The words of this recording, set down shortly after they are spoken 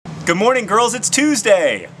Good morning, girls, it's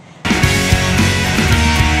Tuesday!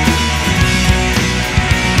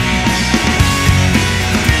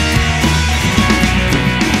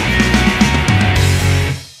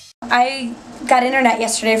 I got internet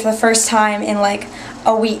yesterday for the first time in like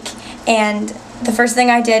a week, and the first thing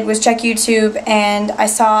I did was check YouTube, and I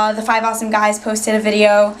saw the 5 Awesome Guys posted a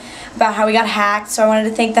video about how we got hacked, so I wanted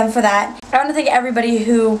to thank them for that. I want to thank everybody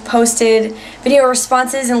who posted video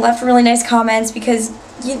responses and left really nice comments, because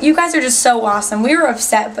you guys are just so awesome. We were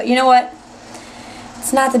upset, but you know what?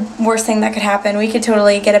 It's not the worst thing that could happen. We could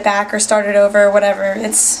totally get it back or start it over, whatever.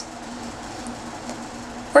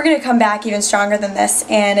 We're going to come back even stronger than this,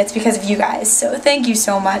 and it's because of you guys, so thank you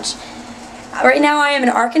so much. Right now I am in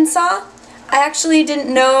Arkansas. I actually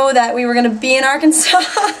didn't know that we were going to be in Arkansas.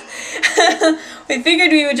 We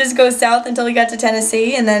figured we would just go south until we got to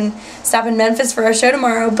Tennessee and then stop in Memphis for our show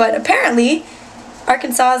tomorrow, but apparently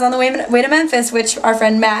Arkansas is on the way to Memphis, which our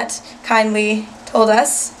friend Matt kindly told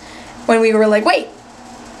us when we were like, wait,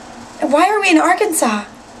 why are we in Arkansas?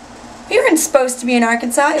 We weren't supposed to be in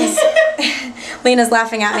Arkansas. Lena's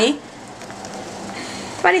laughing at me.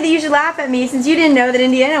 It's funny that you should laugh at me since you didn't know that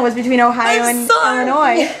Indiana was between Ohio and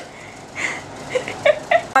Illinois.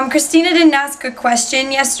 Christina didn't ask a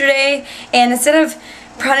question yesterday, and instead of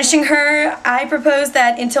punishing her, I proposed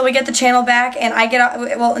that until we get the channel back,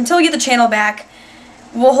 until we get the channel back,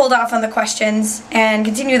 we'll hold off on the questions and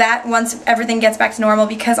continue that once everything gets back to normal,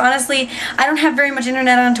 because honestly, I don't have very much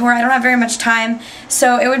internet on tour, I don't have very much time,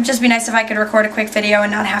 so it would just be nice if I could record a quick video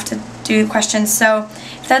and not have to do questions. So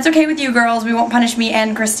if that's okay with you girls, we won't punish me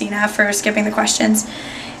and Christina for skipping the questions.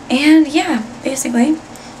 And yeah, basically.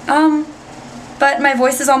 But my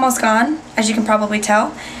voice is almost gone, as you can probably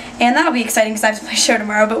tell, and that'll be exciting because I have to play a show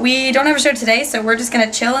tomorrow, but we don't have a show today, so we're just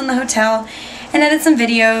gonna chill in the hotel and edit some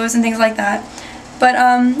videos and things like that. But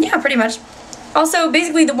yeah, pretty much. Also,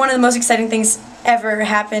 basically one of the most exciting things ever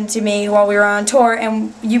happened to me while we were on tour,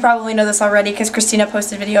 and you probably know this already because Christina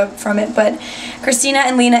posted a video from it, but Christina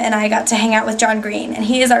and Lena and I got to hang out with John Green, and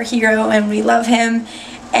he is our hero and we love him,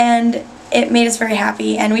 and it made us very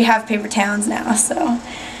happy, and we have paper towns now, so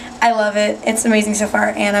I love it. It's amazing so far,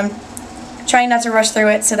 and I'm trying not to rush through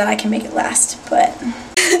it so that I can make it last, but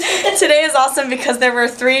today is awesome because there were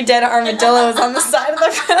 3 dead armadillos on the side of the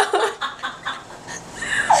road.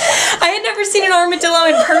 I had never seen an armadillo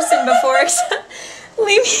in person before.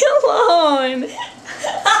 Leave me alone.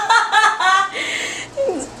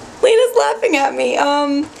 Lena's laughing at me.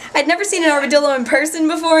 I'd never seen an armadillo in person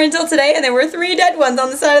before until today, and there were 3 dead ones on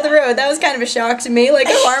the side of the road. That was kind of a shock to me. Like,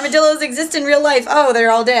 oh, armadillos exist in real life. Oh, they're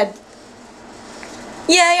all dead.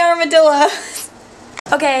 Yay, armadillos.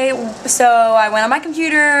 Okay, so I went on my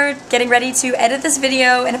computer, getting ready to edit this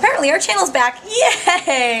video, and apparently our channel's back.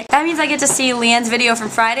 Yay! That means I get to see Leanne's video from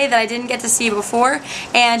Friday that I didn't get to see before,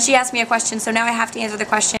 and she asked me a question, so now I have to answer the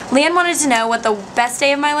question. Leanne wanted to know what the best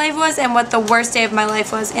day of my life was and what the worst day of my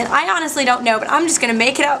life was, and I honestly don't know, but I'm just gonna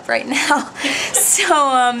make it up right now.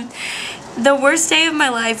 So, the worst day of my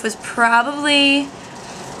life was probably...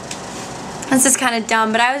 This is kind of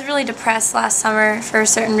dumb, but I was really depressed last summer for a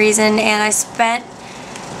certain reason, and I spent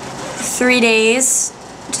 3 days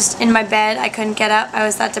just in my bed. I couldn't get up. I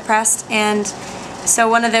was that depressed, and so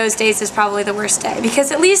one of those days is probably the worst day,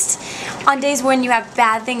 because at least on days when you have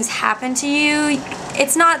bad things happen to you,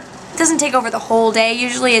 it doesn't take over the whole day.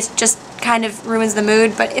 Usually it just kind of ruins the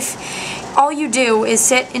mood, but if all you do is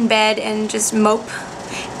sit in bed and just mope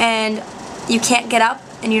and you can't get up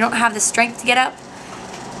and you don't have the strength to get up,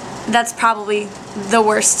 that's probably the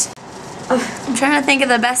worst. I'm trying to think of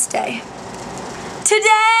the best day. Today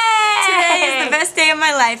is the best day of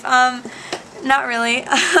my life. Not really.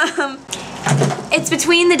 It's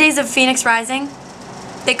between the days of Phoenix Rising,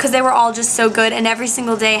 because they were all just so good, and every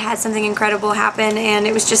single day had something incredible happen, and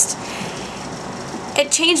it was just,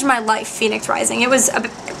 it changed my life, Phoenix Rising. It was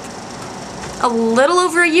a little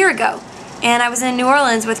over a year ago, and I was in New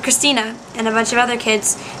Orleans with Christina and a bunch of other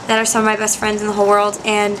kids that are some of my best friends in the whole world,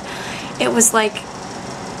 and it was like,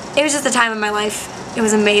 it was just the time of my life. It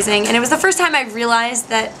was amazing, and it was the first time I realized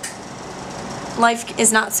that life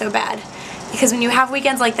is not so bad, because when you have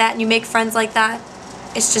weekends like that and you make friends like that,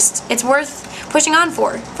 it's worth pushing on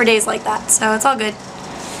for days like that, so it's all good.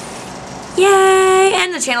 Yay!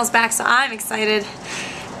 And the channel's back, so I'm excited.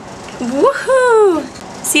 Woohoo!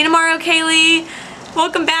 See you tomorrow, Kaylee.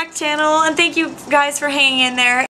 Welcome back, channel, and thank you guys for hanging in there.